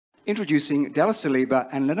introducing Saliba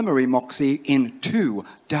and Lenna Maree-Moxey in Too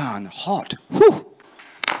Darn Hot. Whew.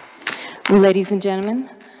 Ladies and gentlemen,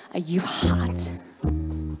 are you hot?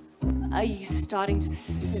 Are you starting to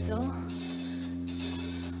sizzle?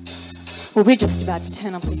 Well, we're just about to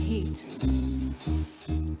turn up the heat.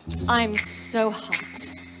 I'm so hot.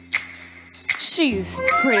 She's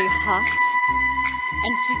pretty hot.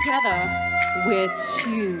 And together, we're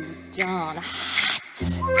too darn hot.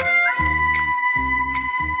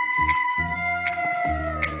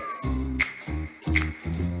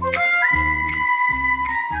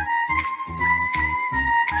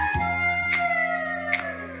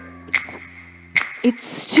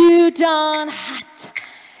 It's too darn hot.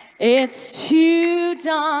 It's too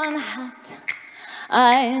darn hot.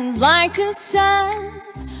 I'd like to serve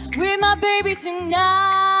with my baby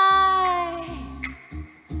tonight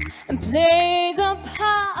and play the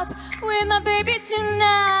pop with my baby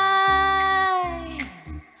tonight.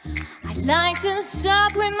 I'd like to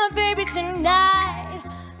stop with my baby tonight,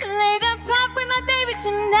 play the pop with my baby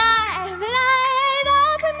tonight, light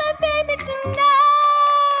up with my baby tonight,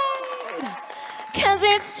 'cause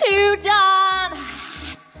it's too darn hot.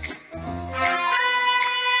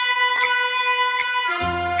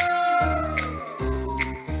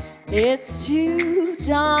 It's too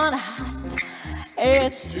darn hot.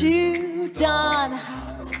 It's too darn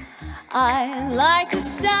hot. I like to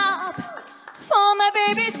stop for my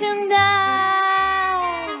baby tonight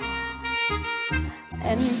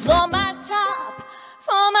and blow my top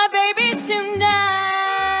for my baby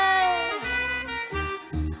tonight.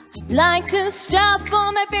 I'd like to stop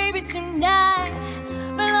for my baby tonight,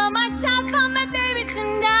 blow my top for my baby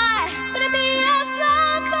tonight, but I'd be a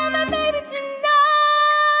fly for my baby tonight.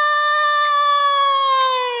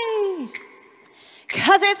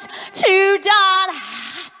 'Cause it's too darn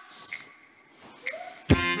hot.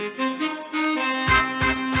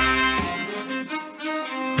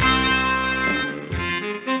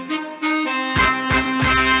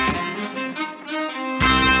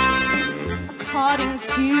 According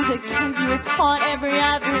to the Kinsey report, every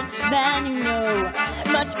average man you know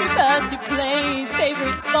much prefers to play his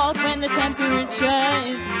favorite sport when the temperature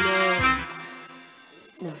is low.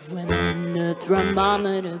 When the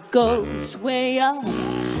thermometer goes way up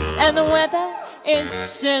and the weather is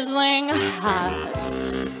sizzling hot,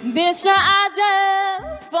 Mr. Adam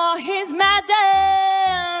for his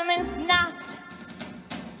madam is not.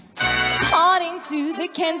 According to the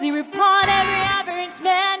Kinsey report, every average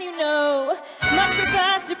man you know much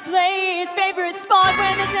prefers to play his favorite sport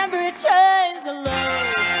when the temperature is low.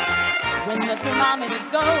 When the thermometer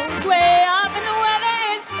goes way up and the weather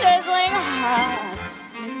is sizzling hot,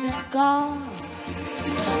 Mr. God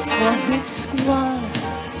for his squad,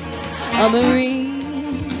 a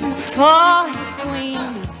Marine for his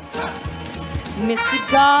queen. Mr.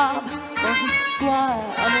 Gob for his squad,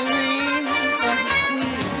 a Marine for his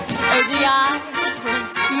queen. AGI for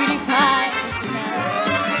his cutie pie.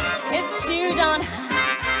 It's too darn hot.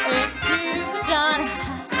 It's too darn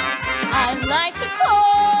hot. I'd like to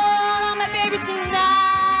call on my baby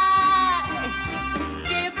tonight.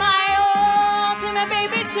 Give my all to my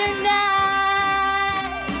baby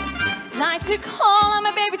tonight. Like to call on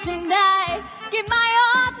my baby tonight. Give my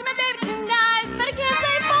all to my baby tonight. But I can't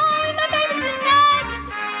play more with my baby tonight, 'cause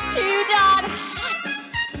it's too darn hot.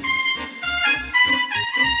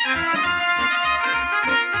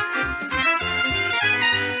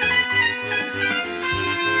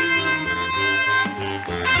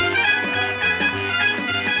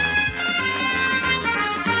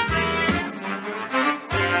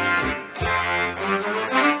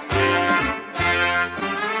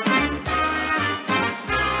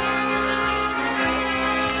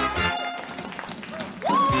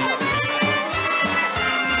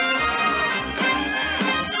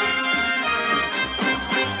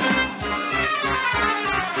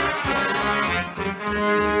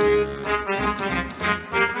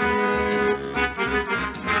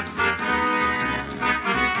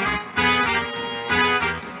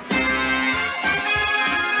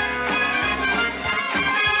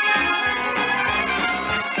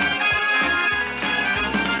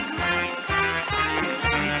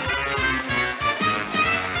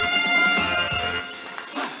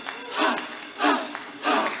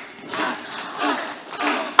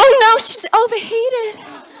 She's overheated.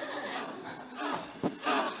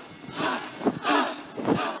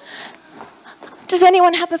 Does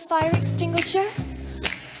anyone have a fire extinguisher?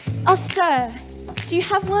 Oh, sir, do you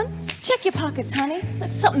have one? Check your pockets, honey.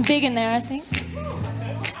 There's something big in there, I think.